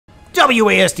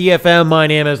WASD-FM, my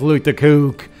name is Luke the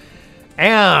Kook,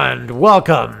 and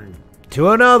welcome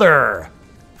to another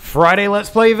Friday Let's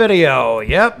Play video.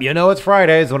 Yep, you know it's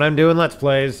Fridays when I'm doing Let's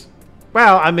Plays.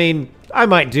 Well, I mean, I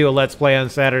might do a Let's Play on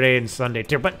Saturday and Sunday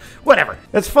too, but whatever.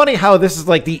 It's funny how this is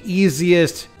like the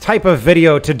easiest type of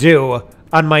video to do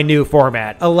on my new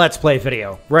format, a Let's Play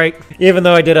video, right? Even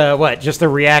though I did just a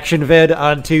reaction vid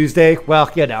on Tuesday, well,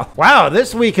 you know. Wow,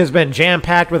 this week has been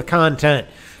jam-packed with content.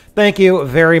 Thank you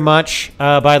very much,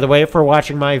 by the way, for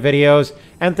watching my videos,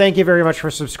 and thank you very much for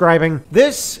subscribing.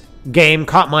 This game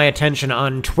caught my attention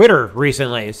on Twitter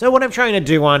recently, so what I'm trying to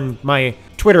do on my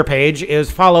Twitter page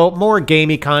is follow more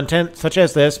gamey content, such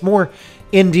as this, more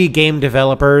indie game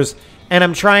developers, and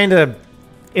I'm trying to,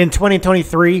 in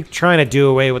 2023, trying to do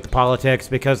away with the politics,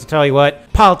 because to tell you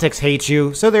what, politics hates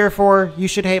you, so therefore, you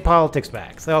should hate politics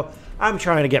back. So, I'm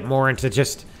trying to get more into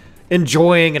just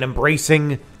enjoying and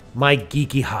embracing my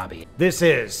geeky hobby. This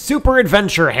is Super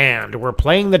Adventure Hand. We're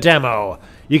playing the demo.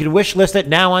 You can wishlist it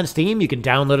now on Steam. You can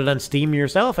download it on Steam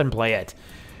yourself and play it.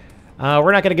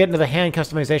 We're not going to get into the hand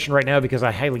customization right now because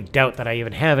I highly doubt that I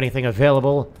even have anything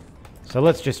available. So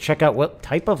let's just check out what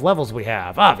type of levels we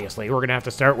have. Obviously, we're going to have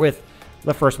to start with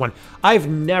the first one. I've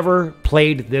never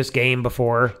played this game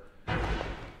before.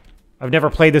 I've never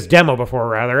played this demo before,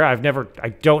 rather. I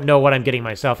don't know what I'm getting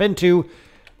myself into.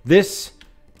 This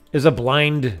is a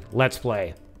blind Let's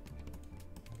Play.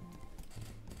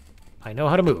 I know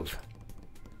how to move.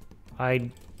 I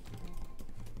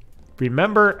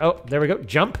remember... Oh, there we go.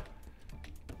 Jump.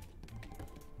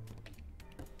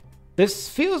 This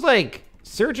feels like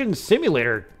Surgeon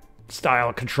Simulator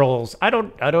style controls. I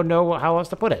don't know how else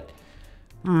to put it.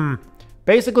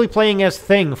 Basically playing as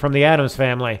Thing from the Addams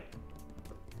Family.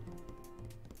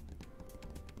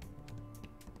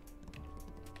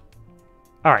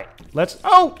 Alright, let's...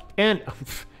 Oh! And...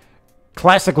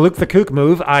 classic Luke the Kook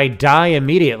move. I die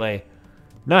immediately.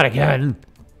 Not again.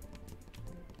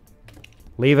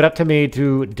 Leave it up to me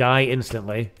to die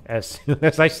instantly as soon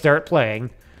as I start playing.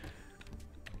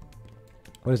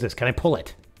 What is this? Can I pull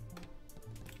it?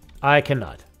 I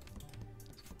cannot.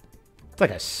 It's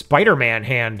like a Spider-Man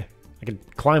hand. I can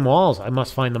climb walls. I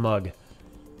must find the mug.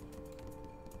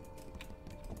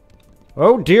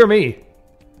 Oh, dear me.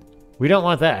 We don't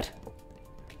want that.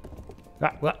 No!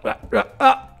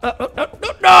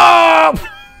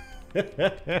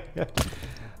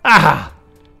 Ah!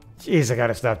 Jeez, I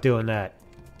gotta stop doing that.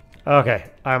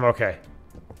 Okay, I'm okay.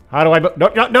 How do I... No,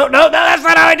 that's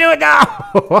not how I do it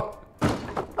now!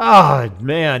 Oh,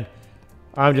 man.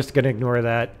 I'm just gonna ignore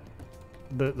that.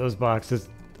 Those boxes.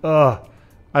 Ugh.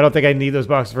 I don't think I need those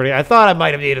boxes for anything. I thought I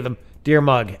might have needed them. Dear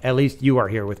Mug, at least you are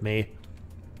here with me.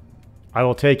 I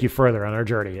will take you further on our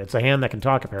journey. It's a hand that can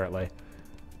talk, apparently.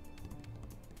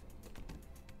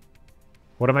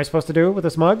 What am I supposed to do with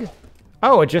this mug?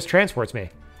 Oh, it just transports me.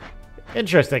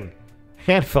 Interesting.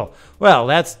 Handful. Well,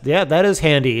 that is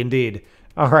handy indeed.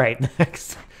 All right,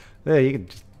 next. You can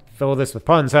just fill this with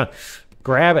puns, huh?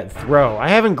 Grab and throw. I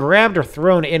haven't grabbed or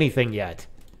thrown anything yet.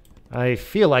 I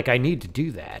feel like I need to do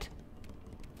that.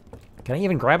 Can I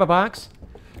even grab a box?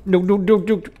 No.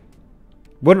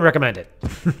 Wouldn't recommend it.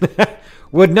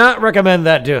 Would not recommend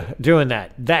that doing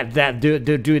that.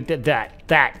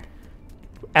 That.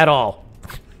 At all.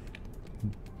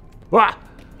 Wah!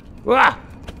 Wah!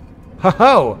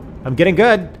 Ho-ho! I'm getting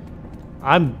good.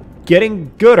 I'm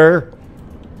getting gooder.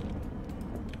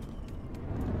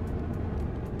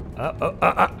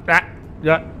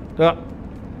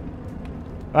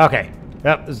 Okay.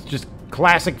 Yep, this is just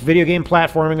classic video game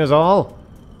platforming is all.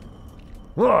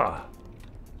 Whoa.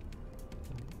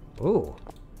 Ooh.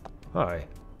 Hi.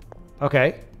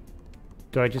 Okay.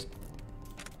 Do I just...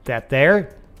 that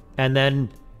there? And then...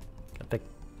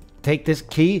 take this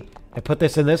key and put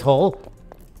this in this hole.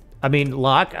 I mean,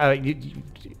 lock. I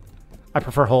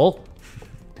prefer hole.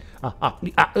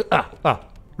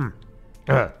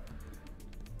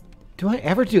 Do I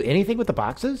ever do anything with the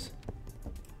boxes?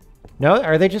 No?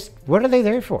 Are they just... what are they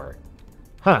there for?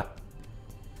 Huh.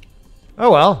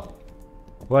 Oh, well.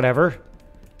 Whatever.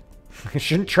 I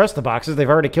shouldn't trust the boxes. They've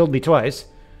already killed me twice.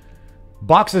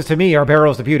 Boxes to me are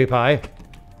barrels to PewDiePie.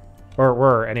 Or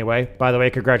were, anyway. By the way,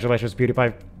 congratulations,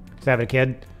 PewDiePie. He's having a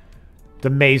kid. It's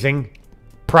amazing.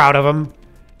 Proud of him.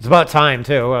 It's about time,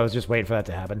 too. I was just waiting for that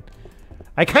to happen.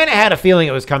 I kind of had a feeling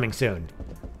it was coming soon.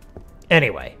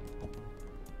 Anyway.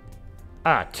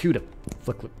 Ah, two to...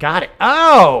 look, got it.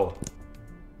 Oh!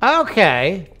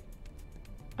 Okay.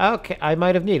 Okay, I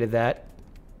might have needed that.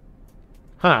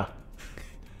 Huh.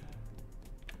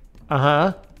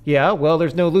 Uh-huh. Yeah, well,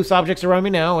 there's no loose objects around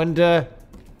me now, and,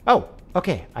 oh,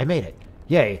 okay, I made it.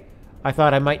 Yay. I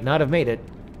thought I might not have made it.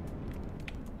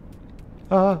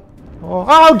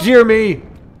 Oh, dear me!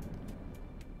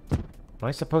 Am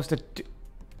I supposed to do...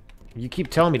 You keep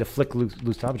telling me to flick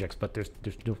loose objects, but there's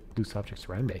no loose objects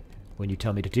around me when you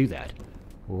tell me to do that.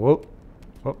 Whoa.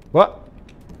 What?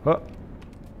 What?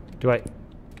 Do I...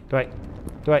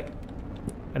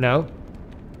 No?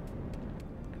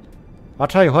 I'll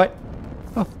tell you what.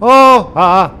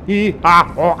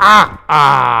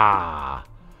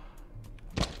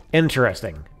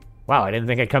 Interesting. Wow, I didn't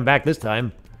think I'd come back this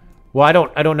time. Well, I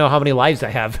don't know how many lives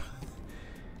I have.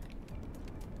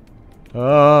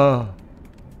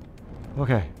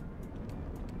 Okay.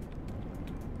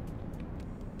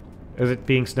 Is it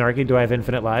being snarky? Do I have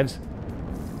infinite lives?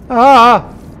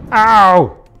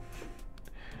 Ow!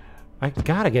 I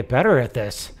gotta get better at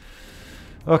this.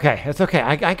 Okay, it's okay.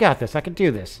 I got this. I can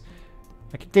do this.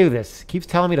 I can do this. Keeps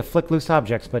telling me to flick loose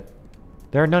objects, but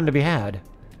there are none to be had.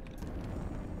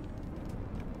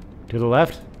 To the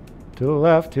left. To the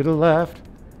left. To the left.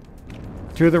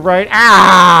 To the right.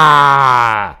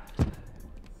 Ah!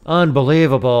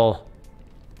 Unbelievable.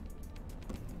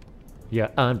 Yeah,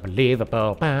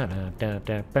 unbelievable.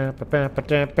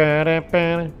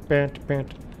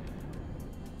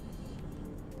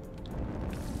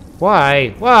 Why?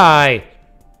 Why?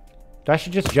 I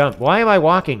should just jump. Why am I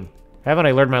walking? Haven't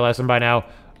I learned my lesson by now?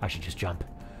 I should just jump.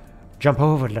 Jump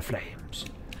over the flames.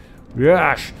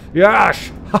 Yes!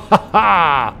 Yes! Ha ha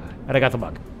ha! And I got the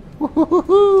bug.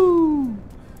 Woohoo!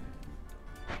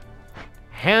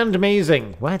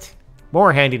 Hand-mazing. What?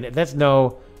 More handing. That's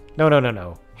no.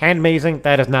 No. Hand-mazing,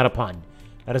 that is not a pun.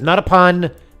 That is not a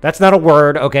pun. That's not a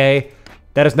word, okay?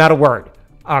 That is not a word.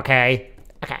 Okay?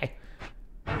 Okay.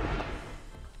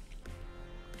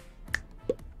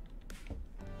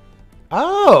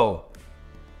 Oh!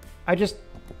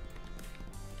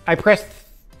 I pressed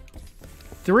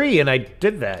 3 and I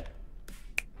did that.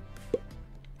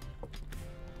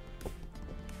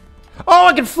 Oh,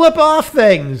 I can flip off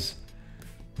things!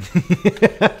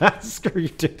 Screw you,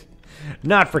 dude.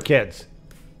 Not for kids.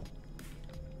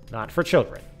 Not for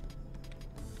children.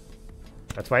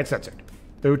 That's why it's censored.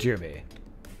 Oh, dear me.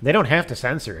 They don't have to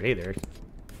censor it either.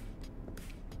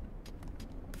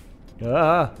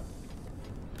 Oh,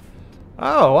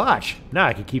 watch. Now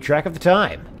I can keep track of the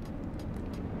time.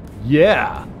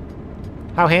 Yeah.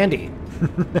 How handy.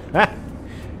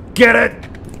 Get it!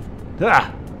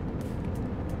 Ah.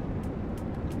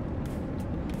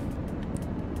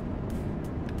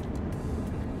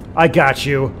 I got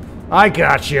you. I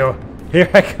got you. Here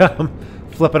I come.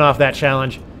 Flipping off that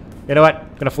challenge. You know what?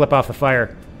 I'm gonna flip off the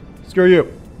fire. Screw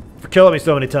you. For killing me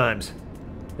so many times.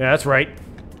 Yeah, that's right.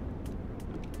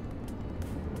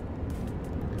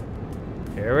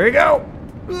 Here we go.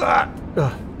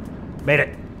 Made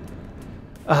it.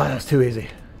 Ah, that's too easy.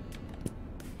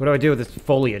 What do I do with this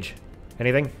foliage?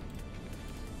 Anything?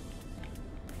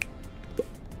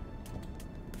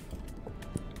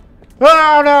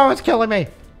 Oh no, it's killing me.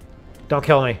 Don't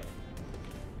kill me.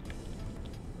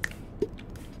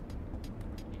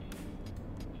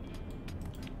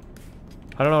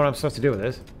 I don't know what I'm supposed to do with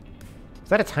this. Is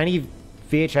that a tiny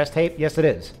VHS tape? Yes, it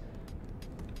is.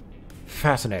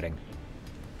 Fascinating.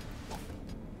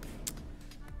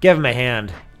 Give him a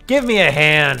hand. Give me a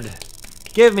hand.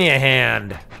 Give me a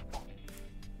hand.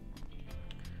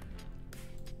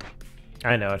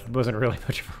 I know, it wasn't really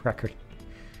much of a record.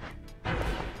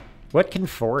 What can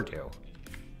 4 do?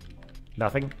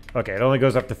 Nothing? Okay, it only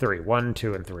goes up to 3. 1,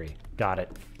 2, and 3. Got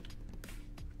it.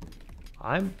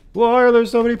 Why are there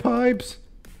so many pipes?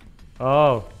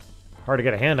 Oh, hard to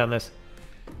get a hand on this.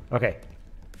 Okay.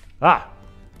 Ah!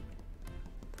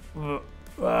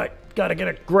 Gotta get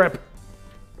a grip.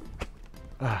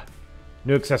 Ah,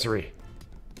 new accessory.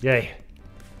 Yay.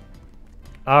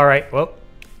 Alright, well.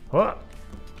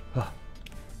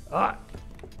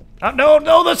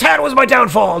 No, this hat was my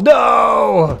downfall!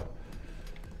 No!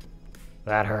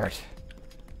 That hurt.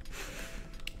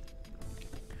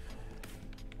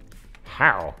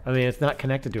 How? I mean, it's not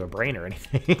connected to a brain or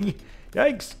anything.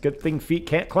 Yikes, good thing feet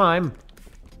can't climb.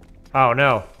 Oh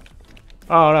no.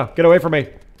 Oh no, get away from me.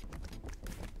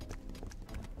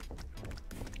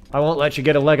 I won't let you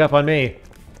get a leg up on me.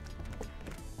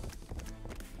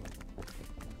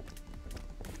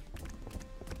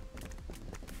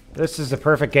 This is the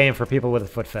perfect game for people with a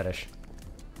foot fetish.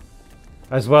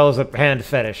 As well as a hand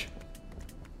fetish.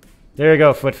 There you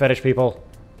go, foot fetish people.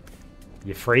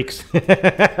 You freaks.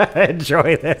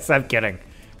 Enjoy this, I'm kidding.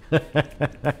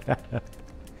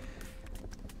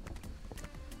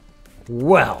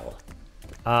 Well.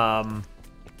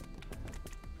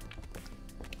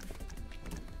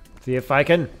 See if I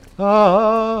can...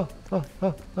 I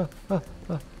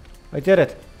did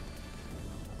it.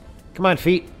 Come on,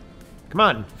 feet. Come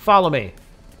on, follow me.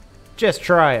 Just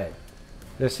try it.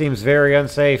 This seems very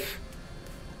unsafe.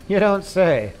 You don't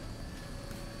say.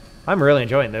 I'm really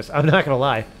enjoying this. I'm not gonna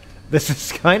lie. This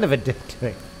is kind of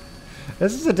addicting.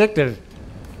 This is addictive.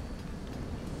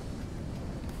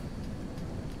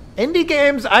 Indie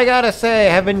games, I gotta say,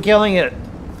 have been killing it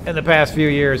in the past few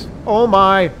years. Oh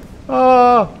my.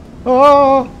 Oh.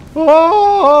 Oh.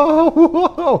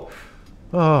 Oh.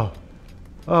 Oh.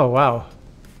 Oh, wow.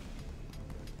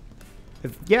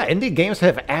 Yeah, indie games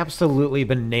have absolutely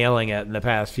been nailing it in the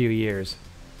past few years.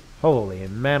 Holy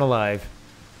man alive.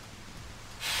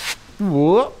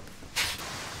 Whoop.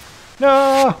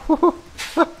 No.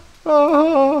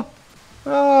 Oh.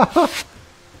 Oh.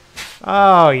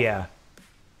 Oh, yeah.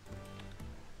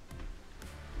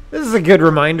 This is a good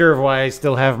reminder of why I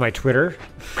still have my Twitter.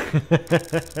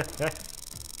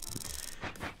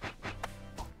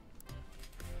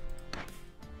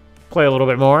 Play a little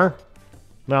bit more.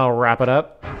 Then I'll wrap it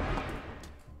up.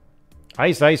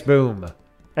 Ice Ice Boom.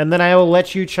 And then I will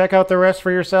let you check out the rest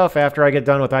for yourself after I get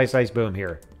done with Ice Ice Boom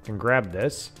here. I can grab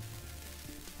this.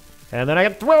 And then I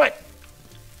can throw it.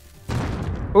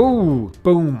 Ooh,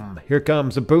 boom. Here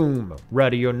comes a boom.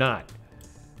 Ready or not.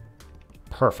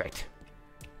 Perfect.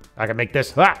 I can make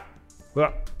this. Ah!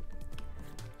 Ah.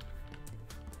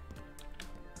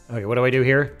 Okay, what do I do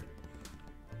here?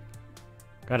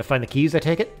 Gotta find the keys, I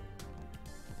take it?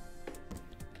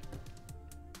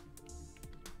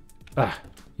 Ah,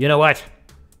 you know what?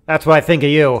 That's what I think of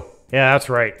you. Yeah, that's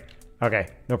right. Okay,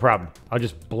 no problem. I'll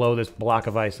just blow this block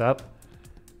of ice up.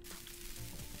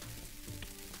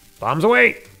 Bombs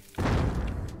away!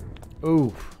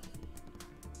 Ooh.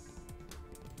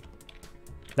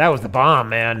 That was the bomb,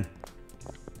 man.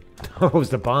 That was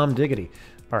the bomb diggity.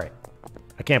 Alright.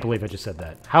 I can't believe I just said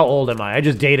that. How old am I? I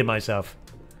just dated myself.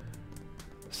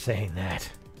 Saying that.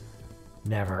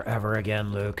 Never, ever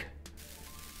again, Luke.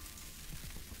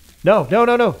 No, no,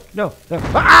 no, no, no, no.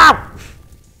 Ah!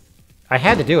 I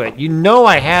had to do it. You know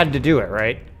I had to do it,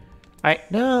 right?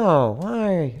 No,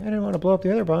 why? I didn't want to blow up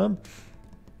the other bomb.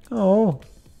 Oh.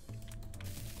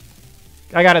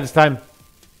 I got it this time.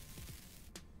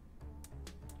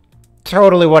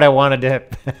 Totally what I wanted to...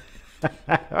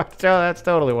 That's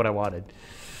totally what I wanted.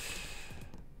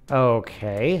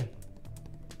 Okay.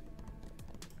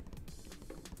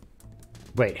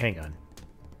 Wait, hang on.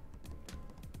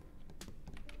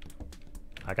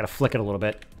 I gotta flick it a little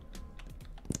bit.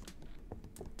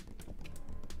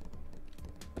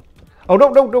 Oh, no,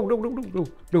 no, no, no, no, no, no,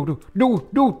 no, no,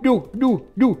 no, no, no,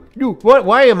 no, no. What?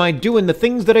 Why am I doing the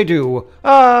things that I do?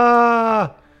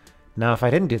 Ah! Now, if I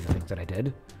didn't do the things that I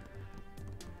did,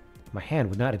 my hand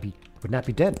would not be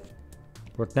dead.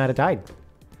 Would not have died.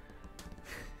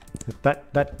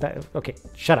 Okay,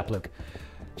 shut up, Luke.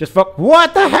 Just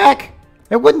what the heck?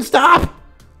 It wouldn't stop!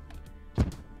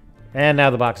 And now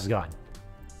the box is gone.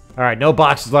 Alright, no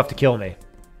boxes left to kill me.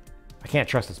 I can't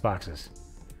trust these boxes.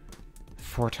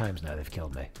 4 times now they've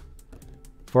killed me.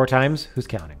 4 times? Who's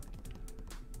counting?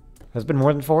 Has it been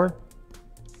more than 4?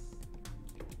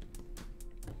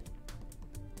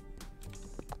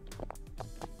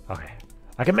 Okay.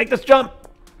 I can make this jump!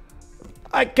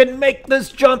 I can make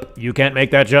this jump! You can't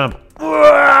make that jump.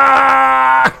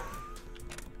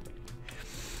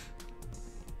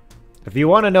 If you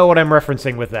want to know what I'm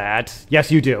referencing with that,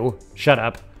 yes you do. Shut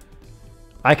up.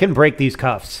 I can break these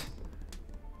cuffs.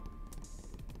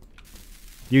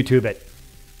 YouTube it.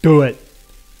 Do it.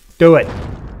 Do it.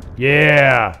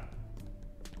 Yeah.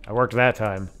 I worked that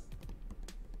time.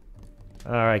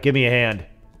 Alright, give me a hand.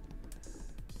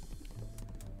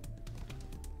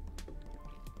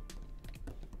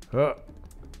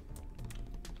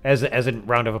 As a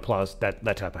round of applause,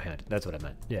 that type of hand. That's what I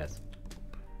meant. Yes.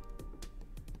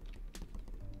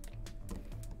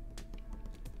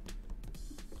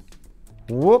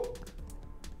 Whoop.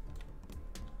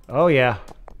 Oh yeah.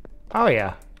 Oh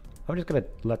yeah. I'm just gonna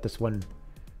let this one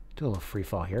do a little free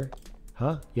fall here.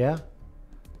 Huh? Yeah?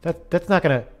 That's not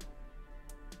gonna...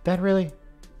 That really?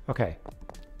 Okay.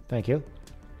 Thank you.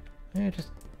 Yeah, just...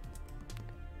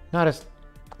 Not as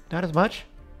much.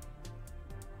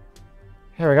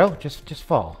 Here we go. Just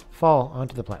fall. Fall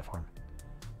onto the platform.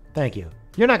 Thank you.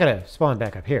 You're not gonna spawn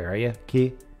back up here, are you?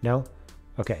 Key? No?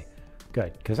 Okay.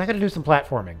 Good. Because I gotta do some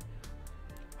platforming.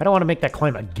 I don't want to make that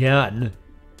climb again.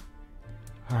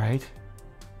 Alright.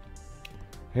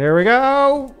 Here we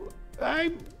go!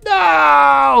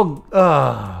 No!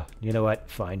 You know what?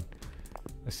 Fine.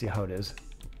 Let's see how it is.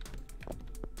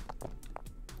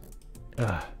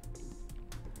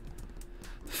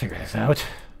 Figure this out.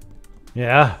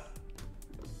 Yeah.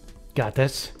 Got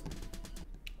this.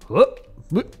 Whoop.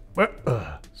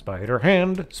 Spider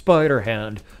hand,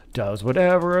 Does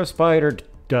whatever a spider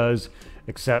does,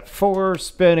 except for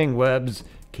spinning webs.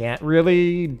 Can't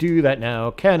really do that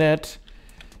now, can it?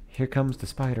 Here comes the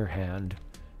spider hand.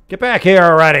 Get back here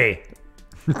already!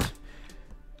 That's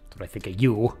what I think of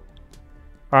you.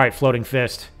 Alright, floating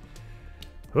fist.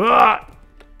 Come on.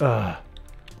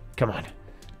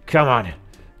 Come on.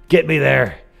 Get me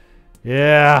there.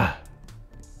 Yeah.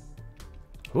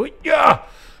 Yeah.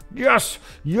 Yes.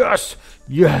 Yes.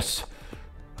 Yes.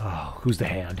 Oh, who's the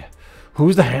hand?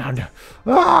 Who's the hand?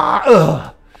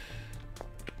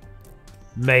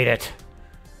 Made it.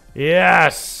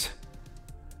 Yes.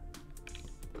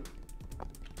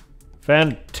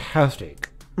 Fantastic.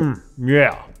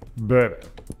 Yeah, baby.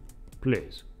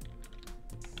 Please.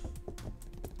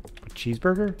 A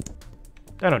cheeseburger?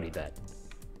 I don't need that.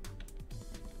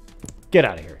 Get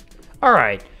out of here. All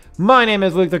right. My name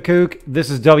is Luke the Kook.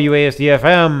 This is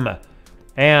WASD-FM.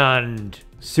 And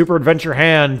Super Adventure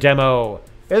Hand demo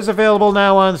is available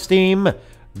now on Steam.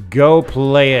 Go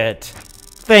play it.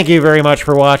 Thank you very much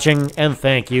for watching, and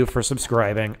thank you for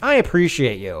subscribing. I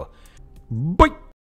appreciate you. Bye.